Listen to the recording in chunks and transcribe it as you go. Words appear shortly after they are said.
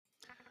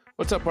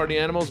What's up, party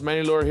animals?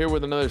 Manny Laura here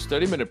with another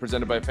study minute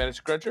presented by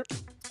Fantasy Cruncher.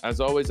 As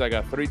always, I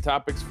got 3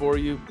 topics for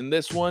you. In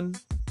this one,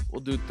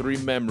 we'll do 3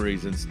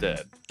 memories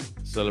instead,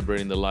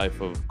 celebrating the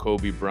life of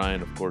Kobe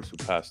Bryant, of course, who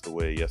passed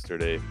away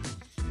yesterday.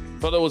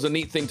 Thought that was a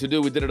neat thing to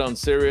do. We did it on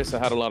Sirius. I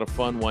had a lot of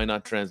fun. Why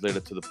not translate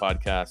it to the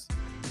podcast?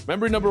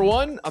 Memory number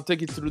 1, I'll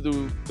take you through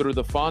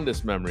the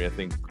fondest memory I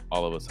think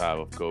all of us have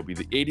of Kobe,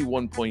 the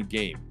 81-point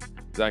game.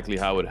 Exactly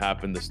how it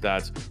happened, the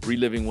stats,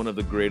 reliving one of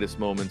the greatest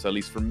moments, at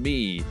least for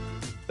me,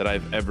 that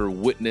I've ever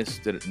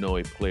witnessed. Didn't know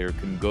a player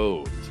can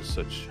go to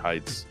such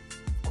heights.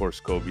 Of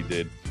course, Kobe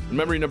did. And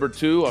memory number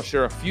 2, I'll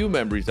share a few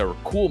memories that were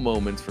cool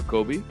moments for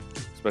Kobe,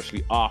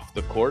 especially off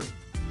the court.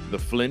 The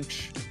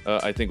flinch,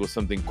 I think, was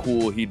something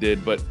cool he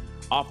did, but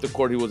off the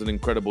court, he was an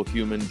incredible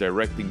human,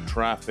 directing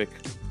traffic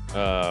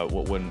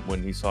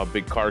when he saw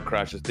big car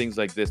crashes, things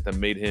like this that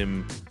made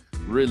him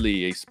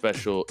really a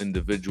special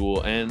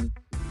individual. And,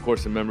 of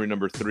course, in memory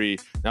number 3,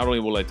 not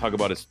only will I talk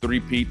about his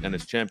three-peat and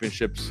his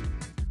championships,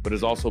 but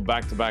is also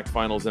back-to-back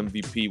finals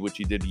MVP, which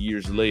he did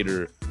years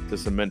later to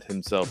cement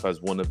himself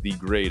as one of the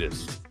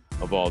greatest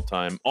of all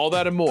time. All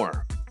that and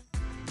more.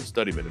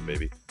 Study minute,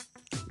 baby.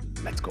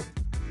 Let's go.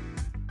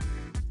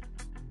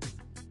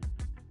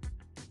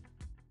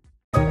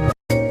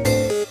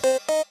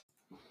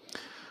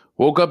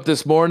 Woke up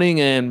this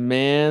morning and,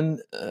 man,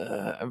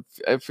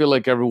 I feel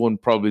like everyone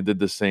probably did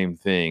the same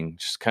thing.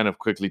 Just kind of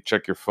quickly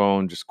check your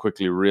phone, just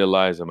quickly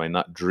realize, am I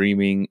not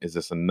dreaming? Is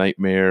this a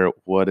nightmare?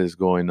 What is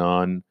going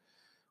on?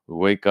 We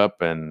wake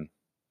up and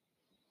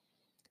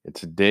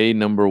it's day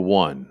number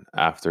 1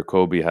 after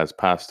Kobe has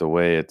passed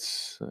away.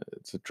 It's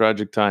a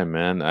tragic time,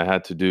 man. I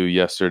had to do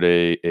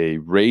yesterday a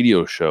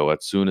radio show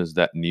as soon as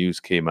that news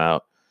came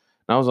out.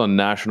 And I was on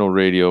national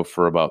radio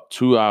for about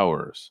 2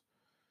 hours.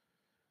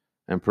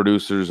 And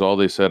producers, all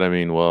they said,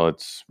 well,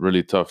 it's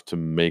really tough to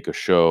make a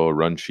show, a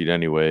run sheet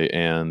anyway.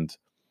 And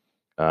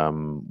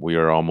we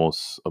are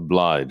almost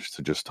obliged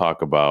to just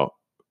talk about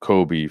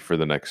Kobe for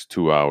the next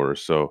 2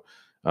 hours. So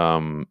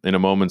in a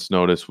moment's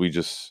notice, we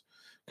just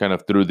kind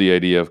of threw the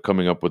idea of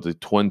coming up with the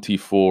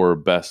 24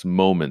 best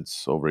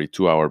moments over a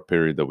 2-hour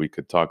period that we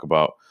could talk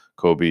about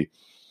Kobe.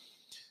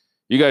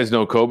 You guys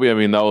know Kobe.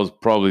 That was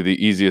probably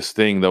the easiest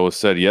thing that was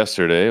said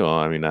yesterday. Well,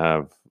 I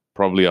have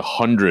probably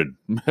 100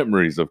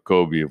 memories of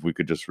Kobe if we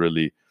could just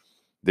really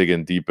dig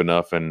in deep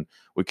enough. And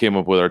we came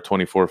up with our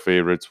 24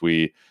 favorites.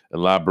 We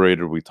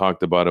elaborated, we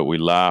talked about it, we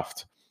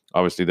laughed.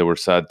 Obviously, there were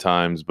sad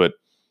times, but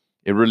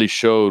it really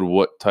showed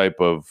what type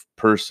of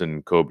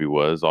person Kobe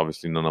was.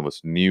 Obviously, none of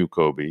us knew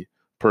Kobe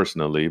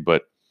personally,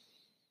 but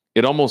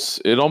it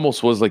almost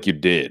was like you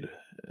did.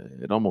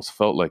 It almost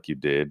felt like you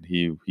did.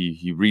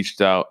 He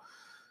reached out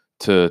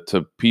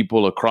to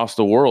people across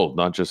the world,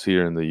 not just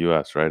here in the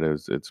U.S., right?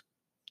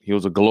 He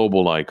was a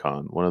global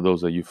icon, one of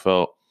those that you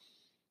felt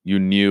you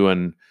knew.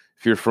 And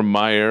if you're from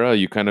my era,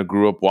 you kind of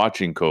grew up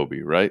watching Kobe,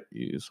 right?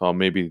 You saw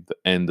maybe the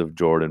end of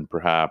Jordan,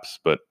 perhaps,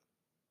 but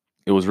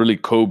it was really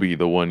Kobe,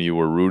 the one you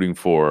were rooting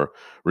for,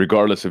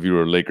 regardless if you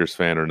were a Lakers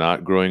fan or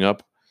not growing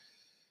up.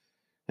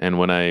 And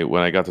when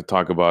I got to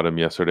talk about him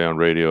yesterday on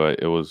radio,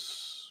 it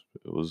was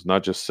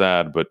not just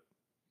sad, but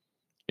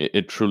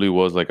it truly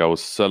was like I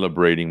was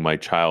celebrating my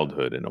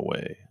childhood in a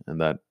way,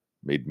 and that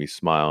made me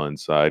smile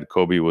inside.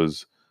 Kobe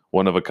was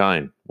one of a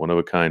kind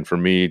for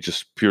me,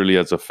 just purely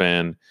as a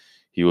fan.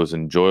 He was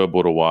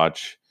enjoyable to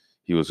watch.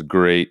 He was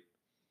great.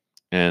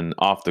 And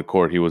off the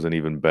court, he was an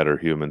even better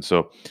human.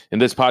 So in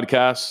this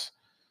podcast,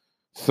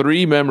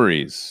 3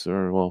 memories,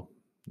 or well,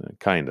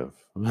 kind of.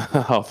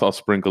 I'll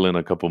sprinkle in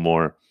a couple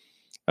more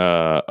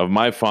of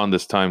my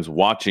fondest times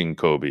watching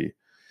Kobe,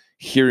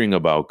 hearing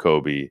about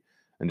Kobe,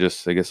 and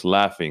just, I guess,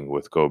 laughing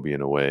with Kobe in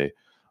a way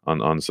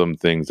on some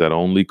things that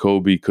only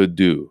Kobe could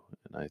do.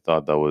 And I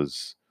thought that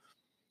was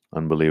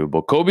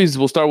unbelievable.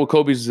 We'll start with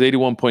Kobe's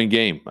 81-point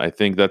game. I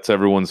think that's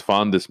everyone's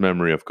fondest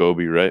memory of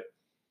Kobe, right?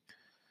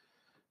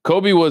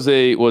 Kobe was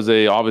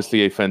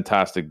obviously a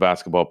fantastic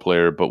basketball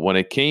player, but when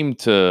it came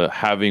to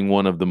having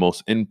one of the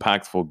most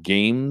impactful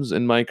games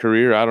in my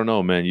career, I don't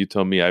know, man. You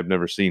tell me. I've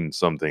never seen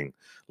something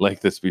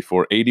like this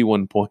before.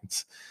 81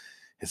 points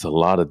is a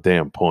lot of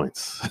damn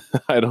points.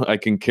 I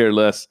can care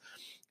less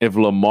if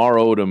Lamar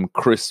Odom,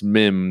 Chris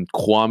Mim,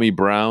 Kwame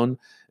Brown,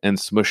 and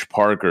Smush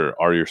Parker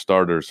are your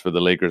starters for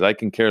the Lakers. I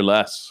can care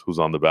less who's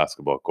on the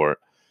basketball court.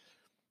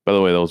 By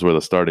the way, those were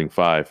the starting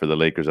 5 for the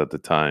Lakers at the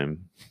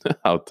time.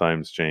 How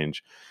times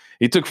change.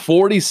 He took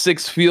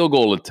 46 field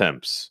goal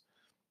attempts.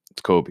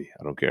 It's Kobe.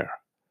 I don't care.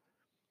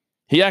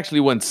 He actually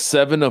went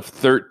 7 of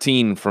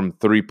 13 from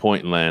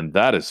three-point land.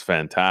 That is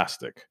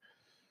fantastic.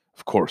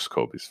 Of course,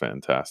 Kobe's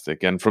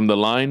fantastic. And from the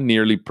line,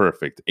 nearly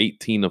perfect.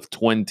 18 of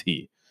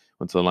 20.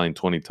 Went to the line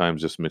 20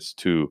 times, just missed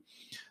 2.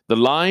 The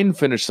line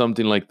finished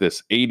something like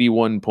this: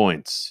 81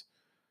 points.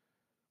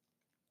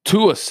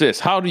 2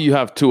 assists. How do you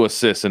have 2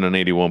 assists in an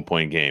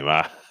 81-point game?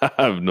 I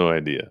have no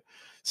idea.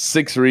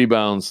 6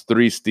 rebounds,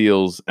 3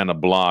 steals, and a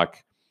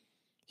block.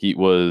 He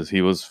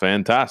was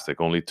fantastic.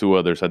 Only 2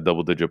 others had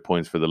double-digit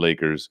points for the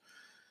Lakers,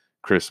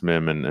 Chris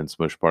Mim and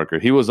Smush Parker.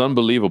 He was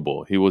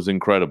unbelievable. He was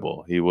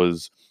incredible. He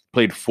was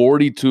Played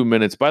 42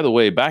 minutes. By the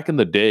way, back in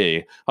the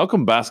day, how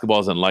come basketball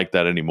isn't like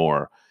that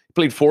anymore? He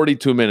played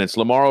 42 minutes.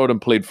 Lamar Odom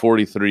played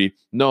 43.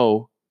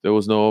 No, there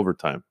was no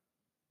overtime.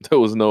 There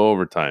was no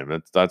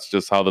overtime. That's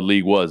just how the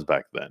league was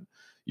back then.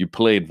 You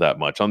played that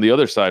much. On the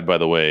other side, by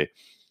the way,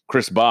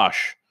 Chris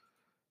Bosh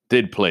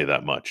did play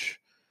that much.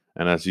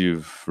 And as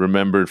you've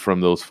remembered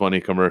from those funny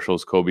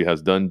commercials Kobe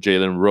has done,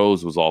 Jalen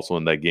Rose was also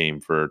in that game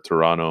for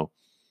Toronto.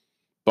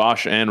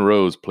 Bosh and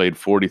Rose played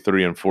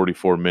 43 and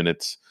 44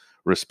 minutes,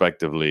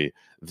 respectively.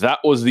 That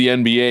was the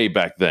NBA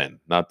back then,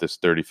 not this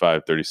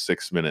 35,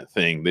 36-minute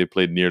thing. They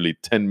played nearly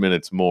 10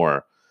 minutes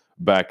more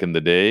back in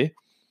the day.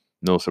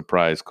 No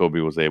surprise Kobe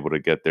was able to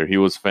get there. He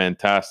was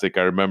fantastic.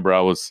 I remember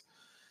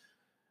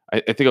I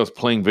think I was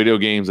playing video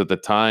games at the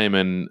time,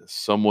 and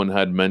someone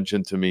had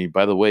mentioned to me,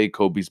 by the way,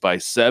 Kobe's by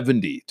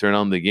 70. Turn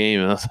on the game.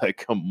 And I was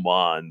like, come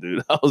on,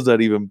 dude. How is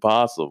that even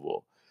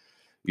possible?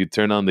 You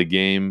turn on the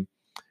game.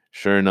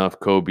 Sure enough,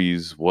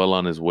 Kobe's well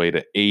on his way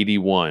to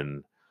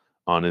 81,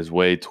 on his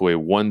way to a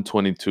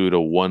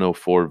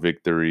 122-104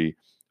 victory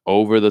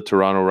over the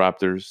Toronto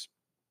Raptors.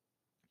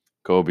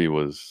 Kobe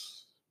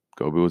was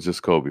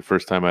just Kobe.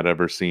 First time I'd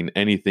ever seen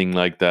anything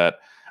like that.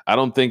 I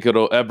don't think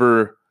it'll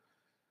ever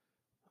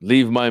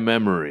leave my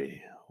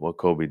memory what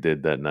Kobe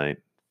did that night.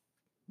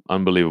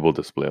 Unbelievable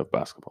display of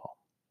basketball.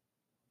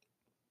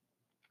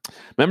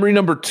 Memory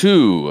number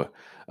 2.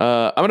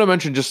 I'm going to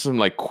mention just some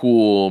like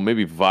cool,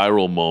 maybe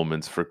viral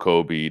moments for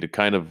Kobe to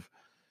kind of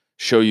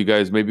show you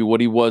guys maybe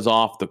what he was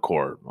off the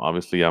court.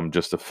 Obviously, I'm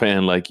just a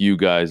fan like you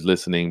guys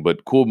listening,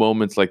 but cool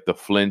moments like the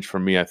flinch for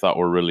me, I thought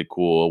were really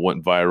cool. It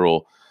went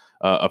viral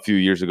a few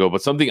years ago,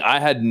 but something I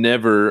had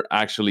never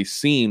actually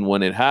seen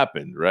when it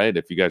happened, right?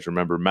 If you guys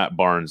remember Matt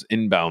Barnes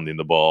inbounding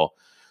the ball,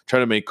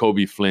 trying to make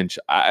Kobe flinch.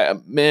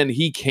 Man,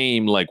 he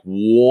came like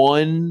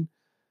 1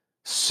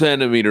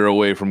 centimeter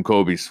away from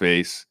Kobe's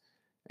face,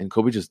 and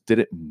Kobe just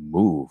didn't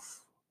move.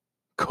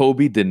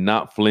 Kobe did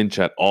not flinch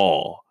at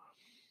all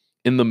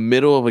in the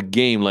middle of a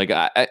game. Like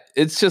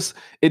it's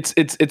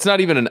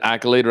not even an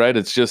accolade, right?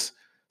 It's just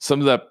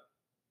something that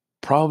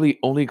probably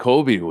only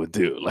Kobe would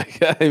do.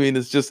 Like, I mean,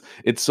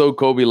 it's so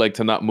Kobe-like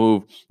to not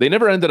move. They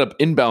never ended up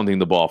inbounding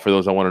the ball. For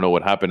those that want to know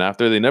what happened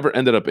after, they never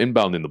ended up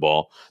inbounding the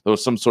ball. There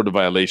was some sort of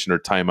violation or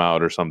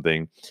timeout or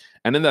something.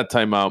 And in that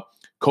timeout,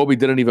 Kobe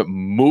didn't even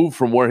move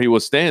from where he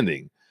was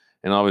standing.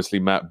 And obviously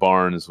Matt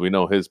Barnes, we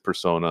know his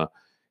persona.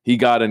 He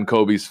got in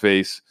Kobe's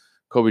face.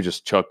 Kobe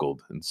just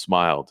chuckled and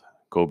smiled,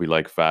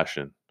 Kobe-like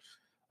fashion.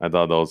 I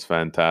thought that was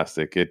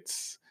fantastic.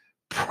 It's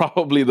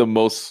probably the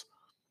most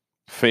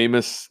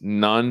famous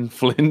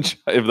non-flinch,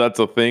 if that's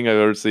a thing I've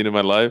ever seen in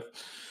my life.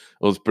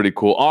 It was pretty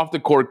cool. Off the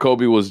court,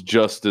 Kobe was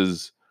just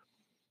as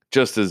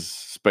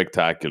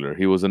spectacular.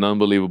 He was an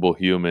unbelievable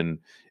human.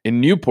 In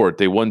Newport,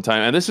 they one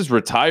time, and this is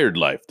retired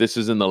life. This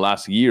is in the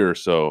last year or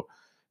so,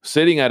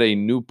 sitting at a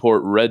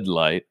Newport red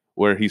light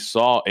where he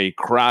saw a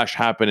crash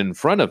happen in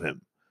front of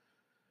him.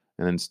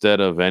 And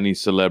instead of any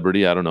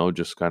celebrity, I don't know,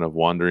 just kind of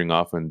wandering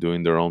off and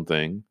doing their own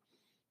thing,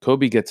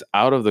 Kobe gets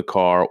out of the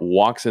car,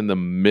 walks in the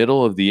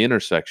middle of the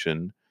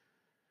intersection,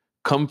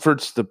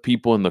 comforts the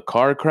people in the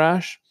car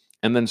crash,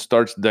 and then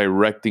starts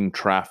directing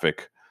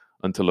traffic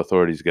until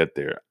authorities get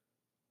there.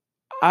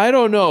 I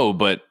don't know,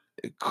 but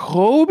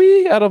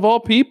Kobe, out of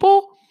all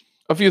people?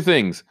 A few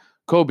things.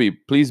 Kobe,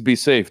 please be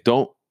safe.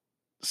 Don't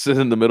sit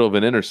in the middle of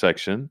an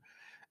intersection.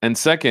 And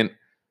second,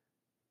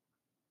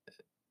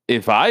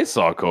 if I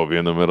saw Kobe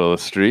in the middle of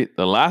the street,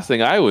 the last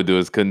thing I would do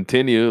is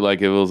continue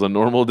like it was a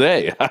normal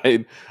day.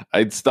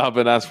 I'd stop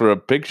and ask for a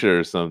picture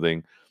or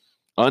something.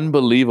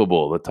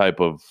 Unbelievable, the type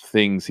of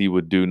things he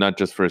would do, not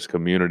just for his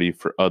community,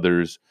 for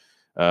others,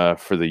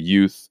 for the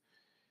youth.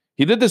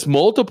 He did this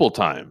multiple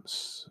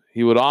times.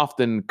 He would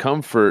often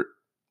comfort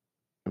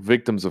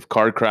victims of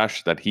car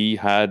crash that he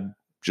had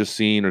just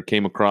seen or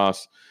came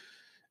across.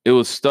 It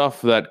was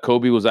stuff that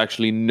Kobe was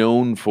actually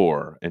known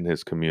for in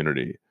his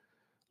community.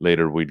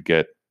 Later, we'd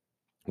get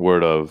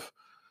word of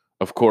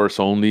course,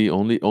 only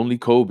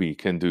Kobe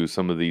can do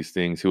some of these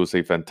things. He was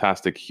a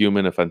fantastic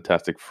human, a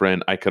fantastic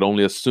friend. I could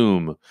only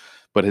assume,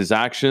 but his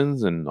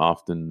actions, and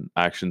often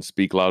actions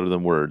speak louder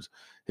than words,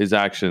 his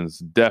actions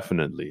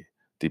definitely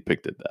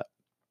depicted that.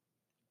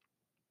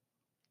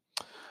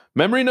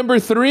 Memory number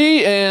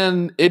 3,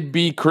 and it'd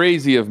be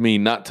crazy of me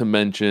not to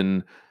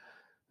mention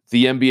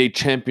the NBA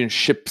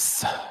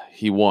championships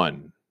he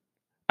won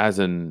as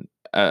a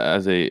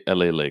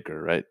LA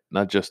Laker, right?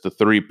 Not just the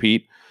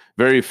three-peat.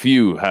 Very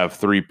few have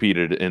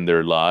three-peated in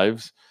their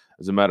lives.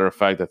 As a matter of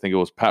fact, I think it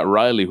was Pat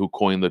Riley who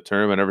coined the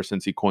term, and ever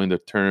since he coined the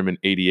term in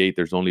 '88,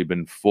 there's only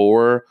been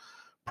 4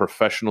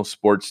 professional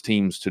sports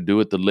teams to do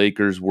it. The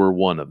Lakers were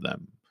one of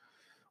them.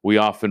 We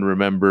often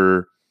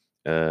remember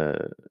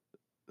the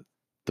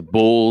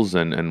Bulls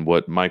and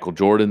what Michael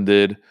Jordan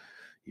did.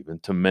 Even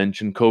to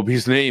mention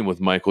Kobe's name with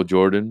Michael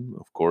Jordan,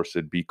 of course,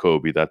 it'd be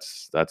Kobe.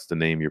 That's the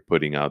name you're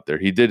putting out there.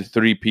 He did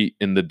three-peat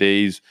in the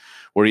days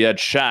where he had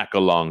Shaq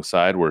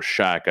alongside, where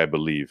Shaq, I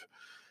believe,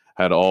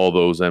 had all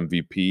those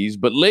MVPs.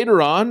 But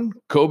later on,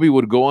 Kobe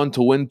would go on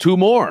to win 2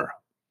 more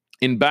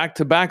in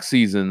back-to-back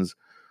seasons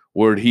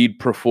where he'd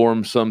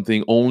perform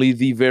something only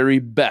the very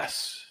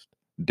best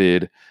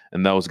did,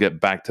 and that was get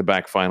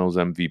back-to-back finals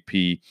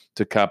MVP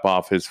to cap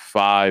off his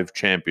 5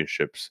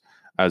 championships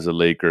as a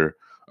Laker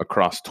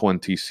across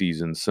 20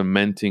 seasons,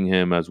 cementing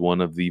him as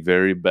one of the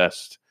very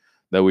best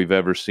that we've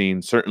ever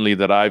seen, certainly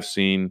that I've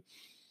seen,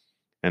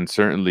 and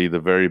certainly the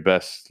very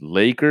best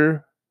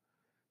Laker.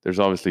 There's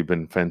obviously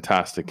been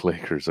fantastic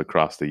Lakers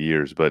across the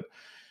years, but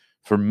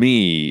for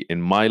me,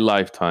 in my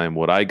lifetime,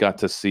 what I got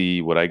to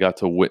see, what I got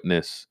to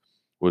witness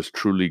was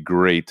truly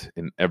great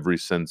in every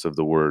sense of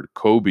the word.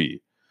 Kobe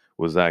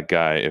was that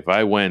guy. If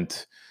I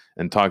went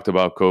and talked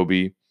about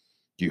Kobe,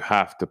 you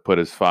have to put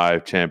his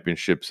 5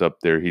 championships up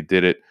there. He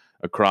did it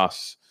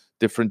across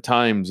different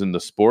times in the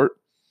sport,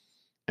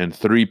 and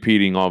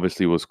three-peating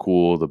obviously was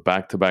cool. The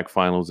back-to-back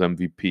finals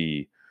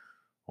MVP,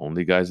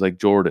 only guys like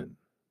Jordan,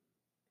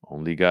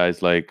 only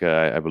guys like,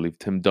 I believe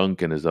Tim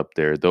Duncan is up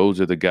there.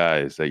 Those are the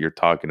guys that you're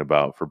talking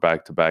about for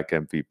back-to-back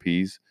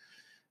MVPs.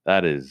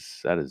 That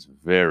is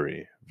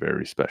very,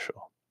 very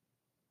special.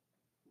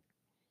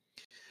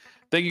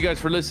 Thank you guys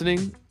for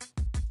listening.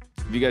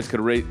 If you guys could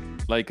rate,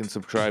 like, and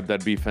subscribe,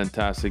 that'd be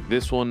fantastic.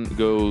 This one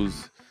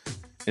goes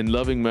in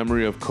loving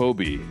memory of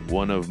Kobe,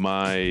 one of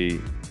my,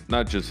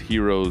 not just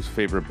heroes,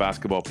 favorite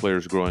basketball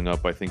players growing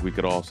up. I think we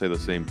could all say the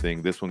same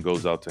thing. This one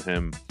goes out to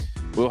him.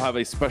 We'll have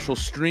a special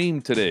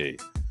stream today,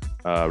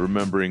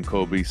 remembering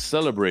Kobe,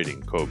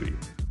 celebrating Kobe,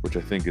 which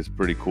I think is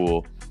pretty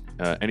cool.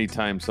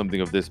 Anytime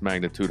something of this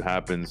magnitude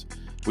happens,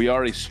 we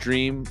are a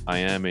stream. I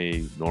am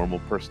a normal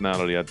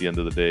personality at the end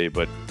of the day,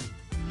 but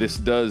this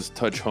does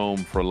touch home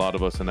for a lot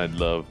of us, and I'd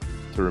love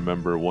to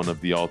remember one of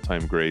the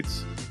all-time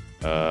greats,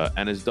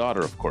 and his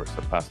daughter, of course,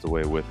 that passed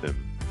away with him,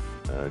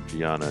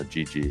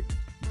 Gigi.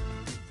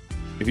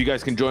 If you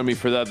guys can join me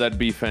for that, that'd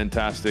be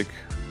fantastic.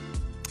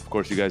 Of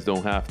course, you guys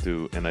don't have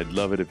to, and I'd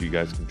love it if you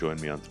guys can join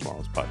me on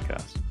tomorrow's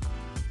podcast.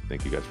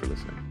 Thank you guys for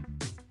listening.